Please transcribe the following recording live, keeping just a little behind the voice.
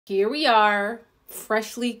Here we are,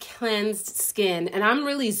 freshly cleansed skin, and I'm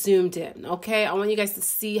really zoomed in, okay? I want you guys to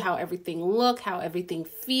see how everything looks, how everything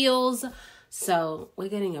feels. So we're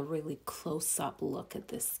getting a really close-up look at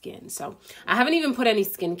this skin. So I haven't even put any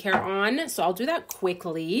skincare on, so I'll do that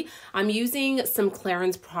quickly. I'm using some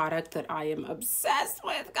Clarins product that I am obsessed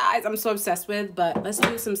with, guys. I'm so obsessed with, but let's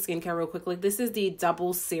do some skincare real quickly. This is the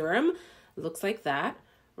double serum. It looks like that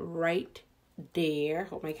right there.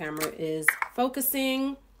 Hope my camera is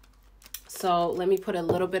focusing. So let me put a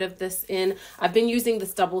little bit of this in. I've been using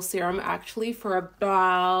this double serum actually for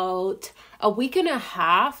about a week and a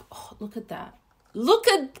half. Oh, look at that.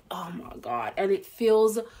 Oh my God. And it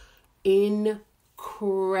feels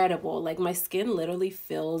incredible. Like my skin literally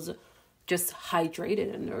feels just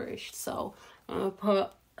hydrated and nourished. So I'm gonna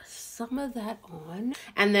put some of that on.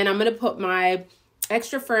 And then I'm gonna put my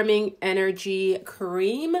Extra Firming Energy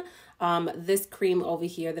Cream. This cream over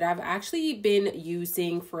here that I've actually been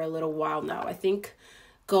using for a little while now. I think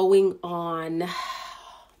going on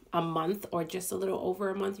a month or just a little over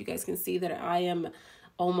a month. You guys can see that I am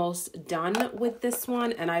almost done with this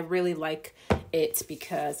one, and I really like it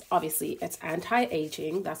because obviously it's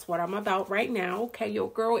anti-aging. That's what I'm about right now. Okay, your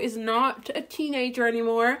girl is not a teenager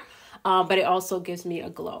anymore, but it also gives me a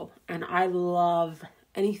glow, and I love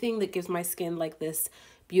anything that gives my skin like this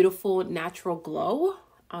beautiful natural glow.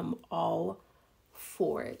 I'm all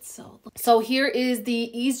for it. So here is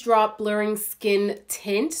the Eaze Drop Blurring Skin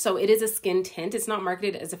Tint. So it is a skin tint. It's not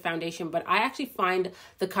marketed as a foundation, but I actually find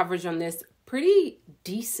the coverage on this pretty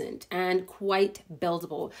decent and quite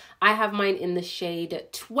buildable. I have mine in the shade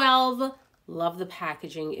 12. Love the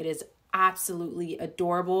packaging. It is absolutely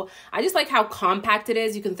adorable. I just like how compact it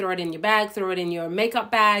is. You can throw it in your bag, throw it in your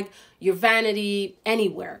makeup bag, your vanity,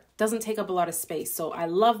 anywhere. Doesn't take up a lot of space. So I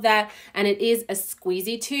love that. And it is a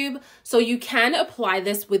squeezy tube. So you can apply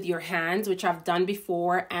this with your hands, which I've done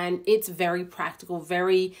before. And it's very practical,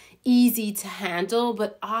 very easy to handle.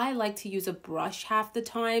 But I like to use a brush half the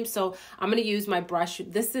time. So I'm going to use my brush.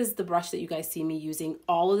 This is the brush that you guys see me using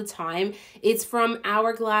all of the time. It's from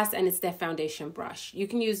Hourglass and it's their foundation brush. You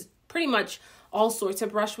can use pretty much all sorts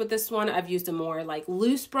of brush with this one. I've used a more like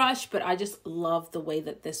loose brush, but I just love the way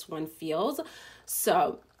that this one feels.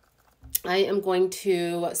 So I am going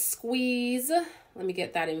to squeeze. Let me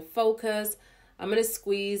get that in focus. I'm going to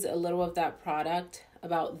squeeze a little of that product,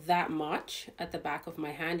 about that much, at the back of my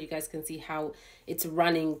hand. You guys can see how it's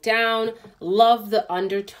running down. Love the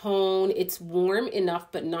undertone. It's warm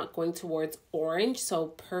enough, but not going towards orange. So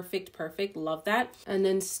perfect, perfect. Love that. And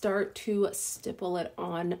then start to stipple it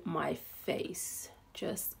on my face,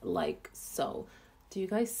 just like so. Do you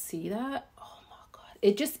guys see that? Oh my God.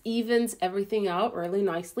 It just evens everything out really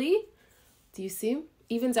nicely. Do you see?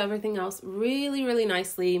 Evens everything else really, really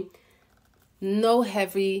nicely. No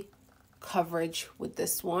heavy coverage with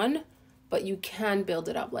this one, but you can build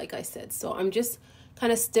it up like I said. So I'm just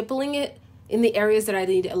kind of stippling it in the areas that I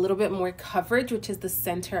need a little bit more coverage, which is the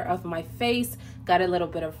center of my face. Got a little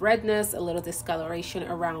bit of redness, a little discoloration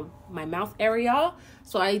around my mouth area.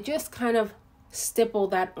 So I just kind of stipple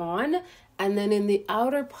that on. And then in the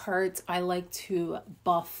outer parts, I like to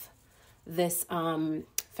buff this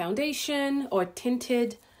foundation or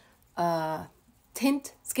tinted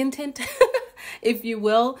skin tint, if you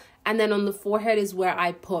will. And then on the forehead is where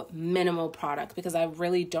I put minimal product because I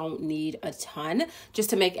really don't need a ton,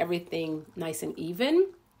 just to make everything nice and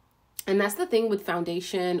even. And that's the thing with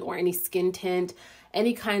foundation or any skin tint,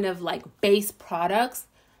 any kind of like base products.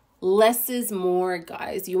 Less is more,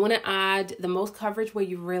 guys. You want to add the most coverage where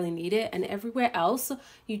you really need it, and everywhere else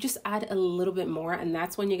you just add a little bit more, and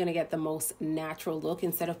that's when you're going to get the most natural look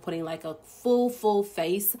instead of putting like a full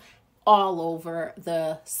face all over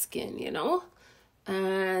the skin, you know.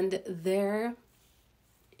 And there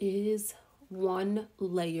is one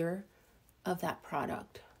layer of that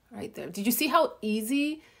product right there. Did you see how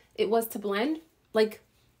easy it was to blend? Like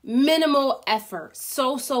minimal effort,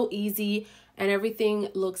 so easy. And everything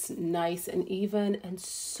looks nice and even and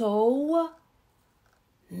so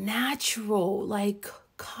natural. Like,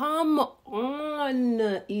 come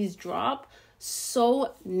on, Eaze Drop.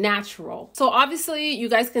 So natural. So obviously you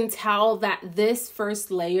guys can tell that this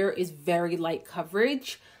first layer is very light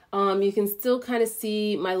coverage. You can still kind of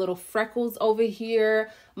see my little freckles over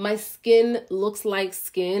here. My skin looks like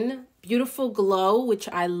skin. Beautiful glow, which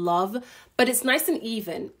I love, but it's nice and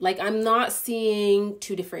even. Like I'm not seeing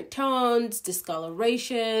two different tones,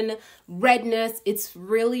 discoloration, redness. It's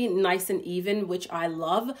really nice and even, which I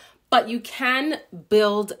love. But you can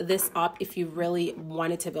build this up if you really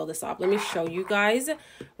wanted to build this up. Let me show you guys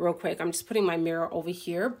real quick. I'm just putting my mirror over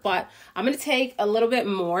here, but I'm going to take a little bit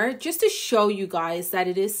more just to show you guys that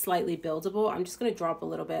it is slightly buildable. I'm just going to drop a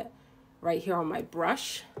little bit right here on my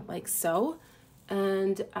brush like so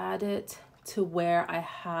and add it to where I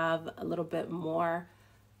have a little bit more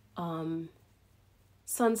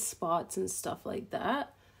sunspots and stuff like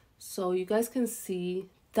that. So you guys can see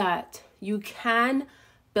that you can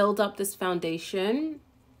build up this foundation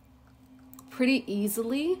pretty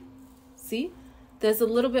easily. See, there's a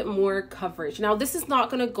little bit more coverage. Now this is not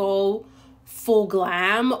going to go full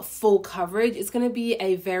glam, full coverage. It's going to be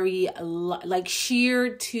a very like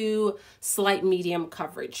sheer to slight medium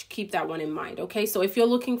coverage. Keep that one in mind. Okay, so if you're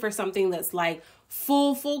looking for something that's like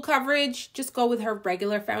full coverage, just go with her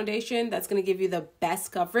regular foundation. That's going to give you the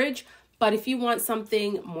best coverage. But if you want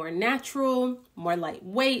something more natural, more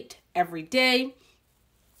lightweight, everyday,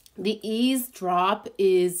 the Eaze drop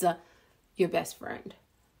is your best friend,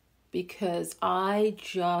 because I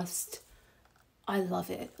love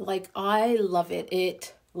it. Like, I love it.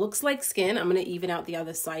 It looks like skin. I'm going to even out the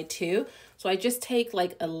other side too. So I just take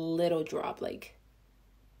like a little drop, like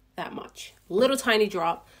that much, little tiny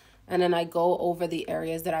drop. And then I go over the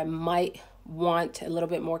areas that I might want a little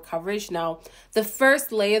bit more coverage. Now, the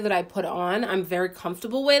first layer that I put on, I'm very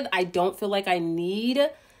comfortable with. I don't feel like I need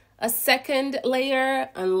a second layer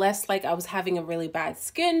unless like I was having a really bad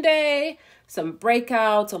skin day, some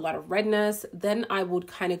breakouts, a lot of redness. Then I would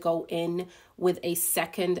kind of go in with a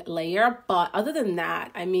second layer. But other than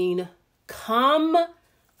that, I mean, come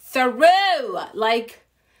through. Like,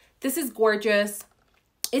 this is gorgeous.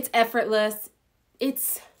 It's effortless.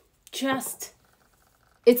 It's just,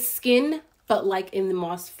 it's skin, but like in the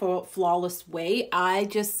most flawless way. I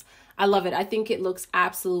love it. I think it looks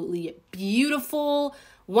absolutely beautiful.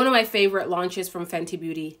 One of my favorite launches from Fenty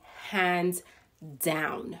Beauty, hands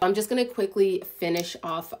down. I'm just going to quickly finish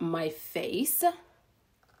off my face.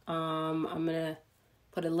 I'm going to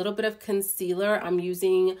put a little bit of concealer. I'm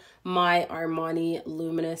using my Armani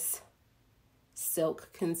Luminous Silk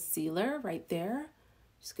Concealer right there.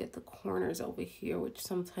 Just get the corners over here, which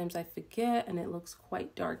sometimes I forget, and it looks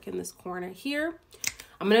quite dark in this corner here.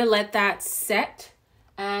 I'm going to let that set.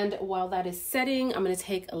 And while that is setting, I'm going to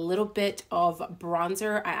take a little bit of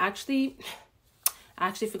bronzer. I actually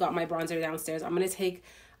forgot my bronzer downstairs. I'm going to take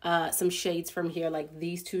some shades from here, like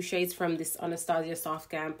these two shades from this Anastasia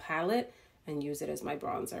Soft Glam palette, and use it as my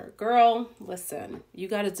bronzer. Girl, listen, you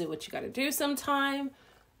got to do what you got to do sometime.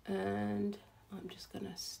 And I'm just going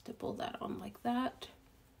to stipple that on like that.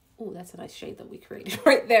 Oh, that's a nice shade that we created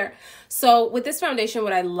right there. So with this foundation,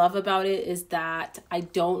 what I love about it is that I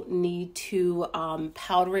don't need to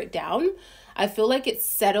powder it down. I feel like it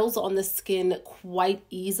settles on the skin quite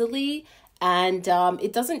easily, and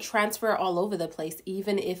it doesn't transfer all over the place,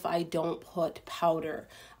 even if I don't put powder.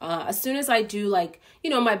 As soon as I do, like,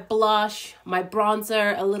 you know, my blush, my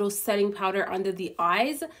bronzer, a little setting powder under the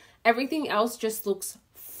eyes, everything else just looks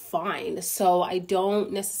fine. So I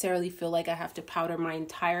don't necessarily feel like I have to powder my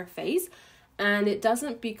entire face, and it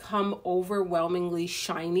doesn't become overwhelmingly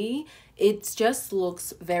shiny. It just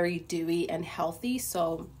looks very dewy and healthy.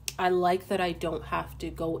 So I like that I don't have to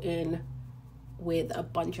go in with a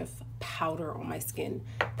bunch of powder on my skin.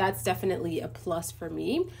 That's definitely a plus for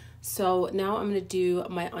me. So now I'm going to do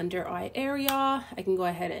my under eye area. I can go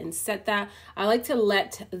ahead and set that. I like to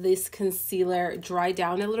let this concealer dry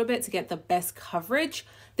down a little bit to get the best coverage.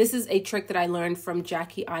 This is a trick that I learned from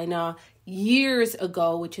Jackie Aina years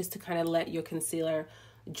ago, which is to kind of let your concealer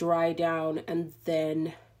dry down and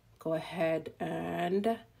then go ahead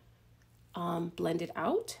and blend it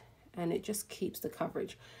out, and it just keeps the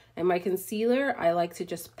coverage. And my concealer, I like to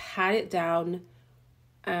just pat it down,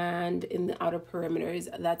 and in the outer perimeters,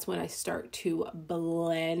 that's when I start to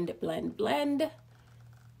blend.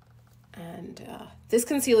 And this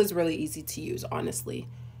concealer is really easy to use, honestly.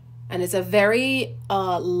 And it's a very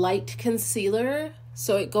light concealer,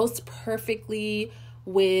 so it goes perfectly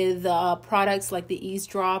with products like the Eaze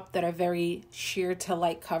Drop that are very sheer to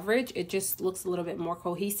light coverage. It just looks a little bit more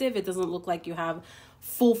cohesive. It doesn't look like you have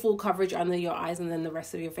full coverage under your eyes and then the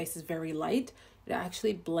rest of your face is very light. It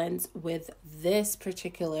actually blends with this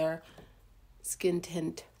particular skin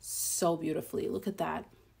tint so beautifully. Look at that.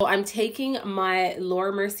 So I'm taking my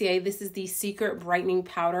Laura Mercier. This is the Secret Brightening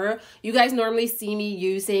Powder. You guys normally see me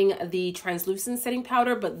using the translucent setting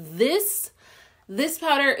powder, but this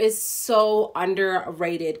powder is so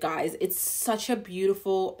underrated, guys. It's such a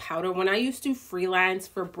beautiful powder. When I used to freelance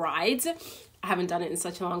for brides, I haven't done it in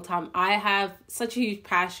such a long time. I have such a huge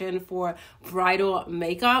passion for bridal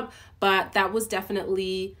makeup, but that was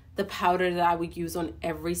definitely the powder that I would use on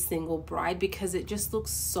every single bride because it just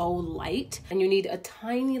looks so light. And you need a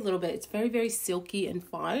tiny little bit. It's very, very silky and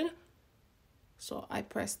fine. So I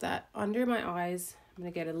press that under my eyes. I'm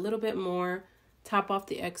going to get a little bit more. Tap off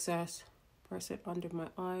the excess. Press it under my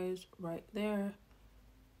eyes right there.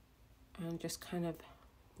 And just kind of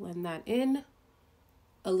blend that in.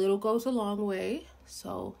 A little goes a long way.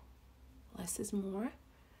 So less is more.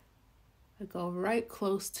 I go right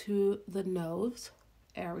close to the nose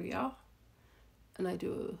area, and I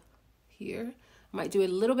do here. I might do a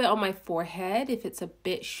little bit on my forehead if it's a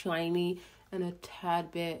bit shiny, and a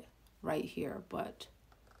tad bit right here, but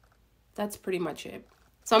that's pretty much it.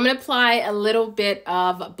 So I'm going to apply a little bit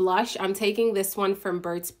of blush. I'm taking this one from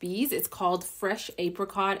Burt's Bees. It's called Fresh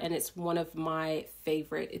Apricot, and it's one of my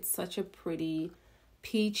favorite. It's such a pretty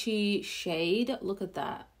peachy shade. Look at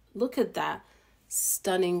that. Look at that.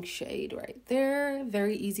 Stunning shade right there.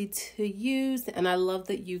 Very easy to use, and I love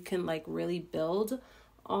that you can like really build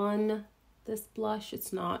on this blush.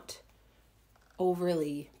 It's not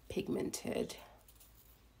overly pigmented,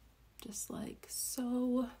 just like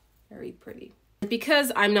so. Very pretty.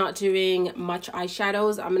 Because I'm not doing much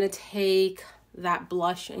eyeshadows, I'm going to take that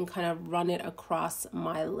blush and kind of run it across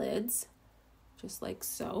my lids just like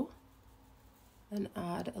so, and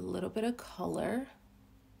add a little bit of color.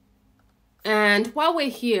 And while we're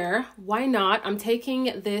here, why not? I'm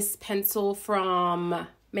taking this pencil from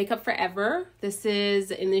Makeup Forever. This is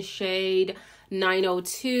in the shade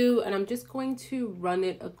 902, and I'm just going to run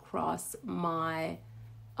it across my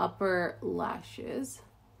upper lashes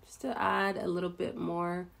just to add a little bit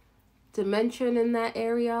more dimension in that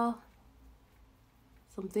area.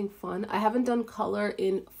 Something fun. I haven't done color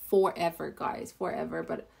in forever, guys, forever,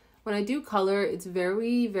 but when I do color, it's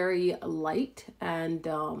very, very light and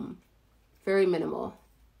very minimal.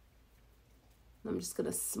 I'm just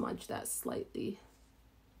gonna smudge that slightly.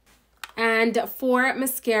 And for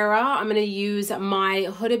mascara, I'm gonna use my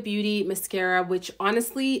Huda Beauty mascara, which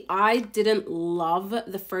honestly, I didn't love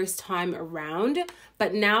the first time around,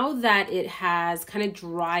 but now that it has kind of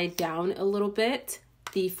dried down a little bit,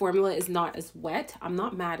 the formula is not as wet. I'm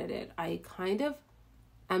not mad at it. I kind of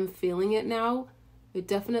am feeling it now. It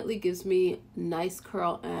definitely gives me nice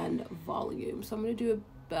curl and volume. So I'm gonna do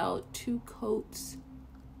about 2 coats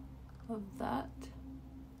of that.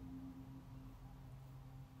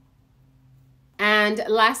 And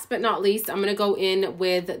last but not least, I'm gonna go in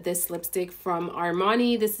with this lipstick from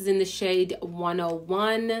Armani. This is in the shade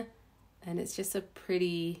 101, and it's just a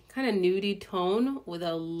pretty kind of nudie tone with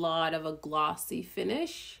a lot of a glossy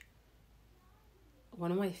finish. One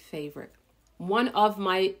of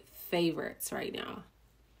my favorites right now.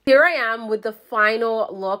 Here I am with the final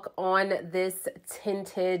look on this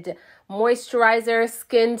tinted moisturizer,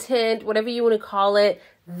 skin tint, whatever you want to call it.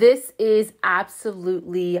 This is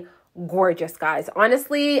absolutely gorgeous, guys.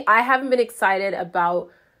 Honestly, I haven't been excited about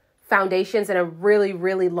foundations in a really,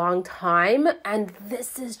 really long time, and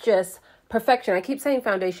this is just perfection. I keep saying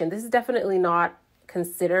foundation. This is definitely not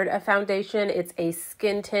considered a foundation. It's a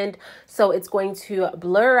skin tint, so it's going to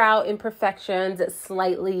blur out imperfections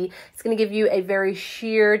slightly. It's going to give you a very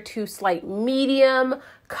sheer to slight medium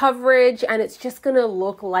coverage, and it's just going to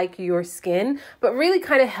look like your skin, but really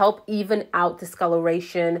kind of help even out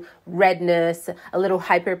discoloration, redness, a little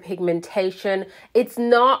hyperpigmentation. It's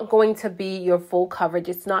not going to be your full coverage.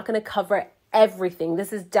 It's not going to cover everything.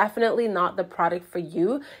 This is definitely not the product for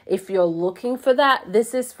you. If you're looking for that,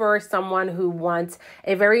 this is for someone who wants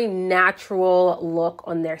a very natural look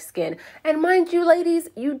on their skin. And mind you, ladies,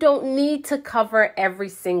 you don't need to cover every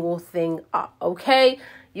single thing up, okay?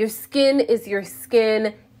 Your skin is your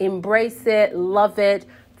skin. Embrace it, love it.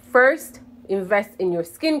 First, invest in your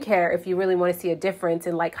skincare if you really want to see a difference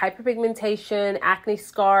in like hyperpigmentation, acne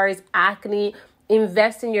scars, acne.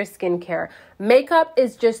 Invest in your skincare. Makeup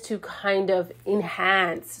is just to kind of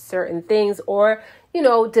enhance certain things or, you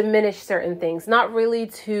know, diminish certain things, not really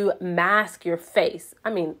to mask your face. I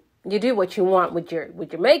mean, you do what you want with your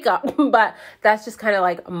makeup, but that's just kind of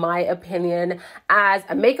like my opinion as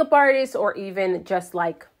a makeup artist or even just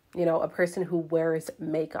like, you know, a person who wears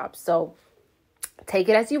makeup. So take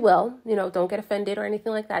it as you will, you know, don't get offended or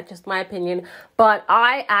anything like that, just my opinion. But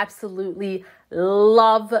I absolutely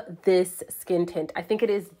love this skin tint. I think it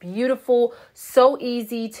is beautiful, so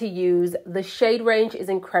easy to use. The shade range is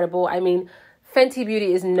incredible. I mean, Fenty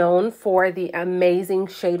Beauty is known for the amazing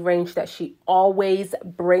shade range that she always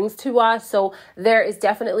brings to us. So there is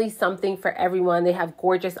definitely something for everyone. They have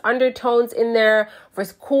gorgeous undertones in there for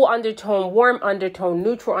cool undertone, warm undertone,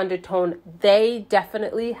 neutral undertone. They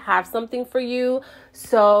definitely have something for you.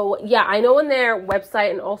 So yeah, I know on their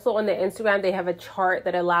website and also on their Instagram, they have a chart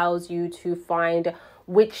that allows you to find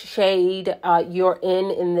which shade you're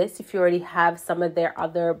in this if you already have some of their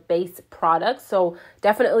other base products. So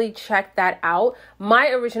definitely check that out. My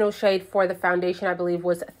original shade for the foundation, I believe,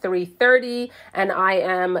 was 330, and I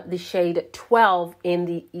am the shade 12 in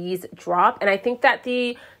the Eaze drop. And I think that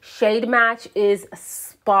the shade match is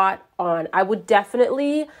spot on. I would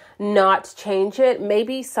definitely not change it.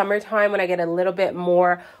 Maybe summertime when I get a little bit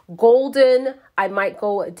more golden, I might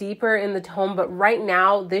go deeper in the tone, but right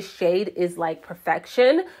now this shade is like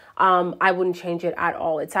perfection. I wouldn't change it at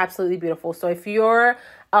all. It's absolutely beautiful. So if you're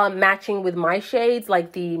matching with my shades,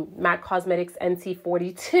 like the MAC Cosmetics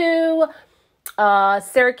NC42,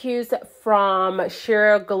 Syracuse from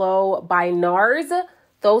Sheer Glow by NARS,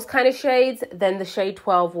 those kind of shades, then the shade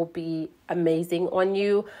 12 will be amazing on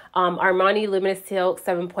you. Armani Luminous Silk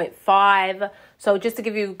 7.5. So just to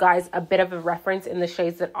give you guys a bit of a reference in the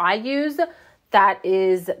shades that I use, that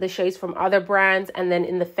is the shades from other brands. And then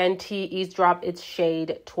in the Fenty Eaze drop, it's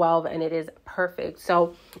shade 12 and it is perfect.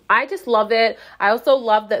 So I just love it. I also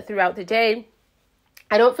love that throughout the day,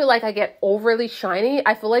 I don't feel like I get overly shiny.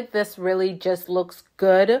 I feel like this really just looks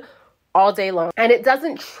good all day long, and it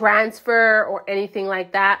doesn't transfer or anything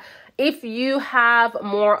like that. If you have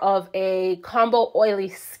more of a combo oily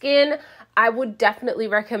skin, I would definitely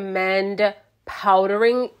recommend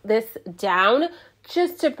powdering this down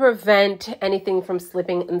just to prevent anything from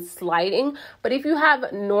slipping and sliding. But if you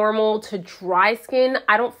have normal to dry skin,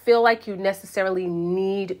 I don't feel like you necessarily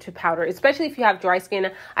need to powder, especially if you have dry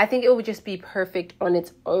skin. I think it would just be perfect on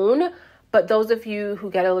its own. But those of you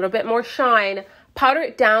who get a little bit more shine, powder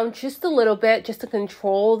it down just a little bit just to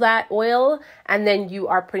control that oil, and then you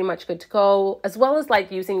are pretty much good to go, as well as like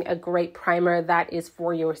using a great primer that is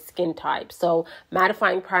for your skin type. So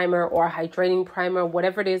mattifying primer or hydrating primer,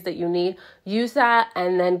 whatever it is that you need, use that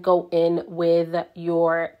and then go in with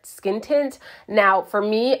your skin tint. Now for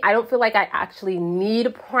me, I don't feel like I actually need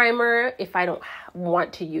a primer if I don't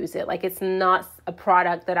want to use it. Like, it's not a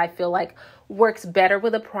product that I feel like works better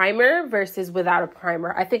with a primer versus without a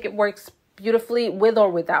primer. I think it works beautifully with or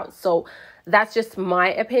without. So that's just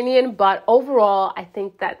my opinion. But overall, I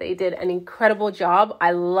think that they did an incredible job.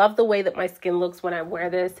 I love the way that my skin looks when I wear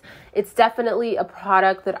this. It's definitely a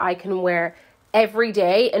product that I can wear every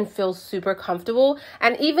day and feel super comfortable.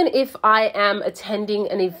 And even if I am attending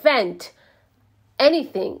an event,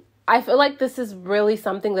 anything, I feel like this is really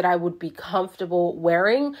something that I would be comfortable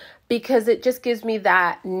wearing, because it just gives me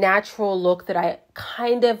that natural look that I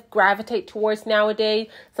kind of gravitate towards nowadays.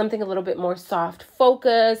 Something a little bit more soft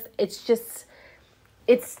focused. It's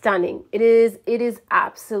stunning. It is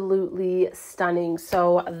absolutely stunning.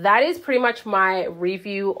 So that is pretty much my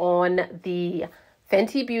review on the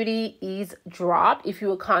Fenty Beauty Eaze drop. If you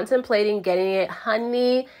were contemplating getting it,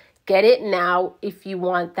 honey, get it now. If you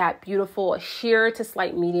want that beautiful sheer to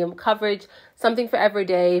slight medium coverage, something for every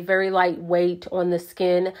day, very lightweight on the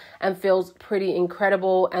skin and feels pretty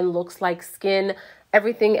incredible and looks like skin.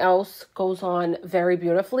 Everything else goes on very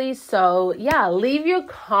beautifully. So yeah, leave your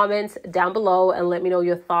comments down below and let me know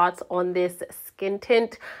your thoughts on this skin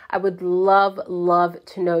tint. I would love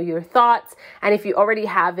to know your thoughts. And if you already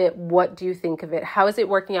have it, what do you think of it? How is it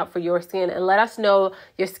working out for your skin? And let us know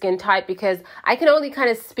your skin type, because I can only kind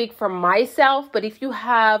of speak for myself. But if you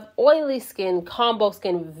have oily skin, combo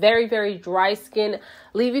skin, very dry skin,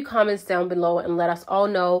 leave your comments down below and let us all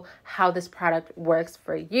know how this product works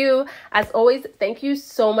for you. As always, thank you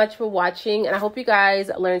so much for watching, and I hope you guys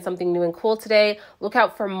learned something new and cool today. Look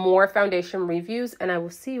out for more foundation reviews, and I will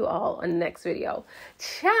see you all in the next video.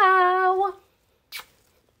 Ciao!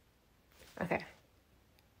 Okay.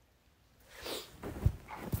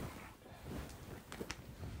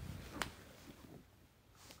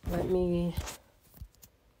 Let me...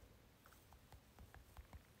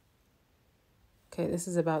 Okay, this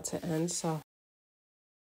is about to end, so...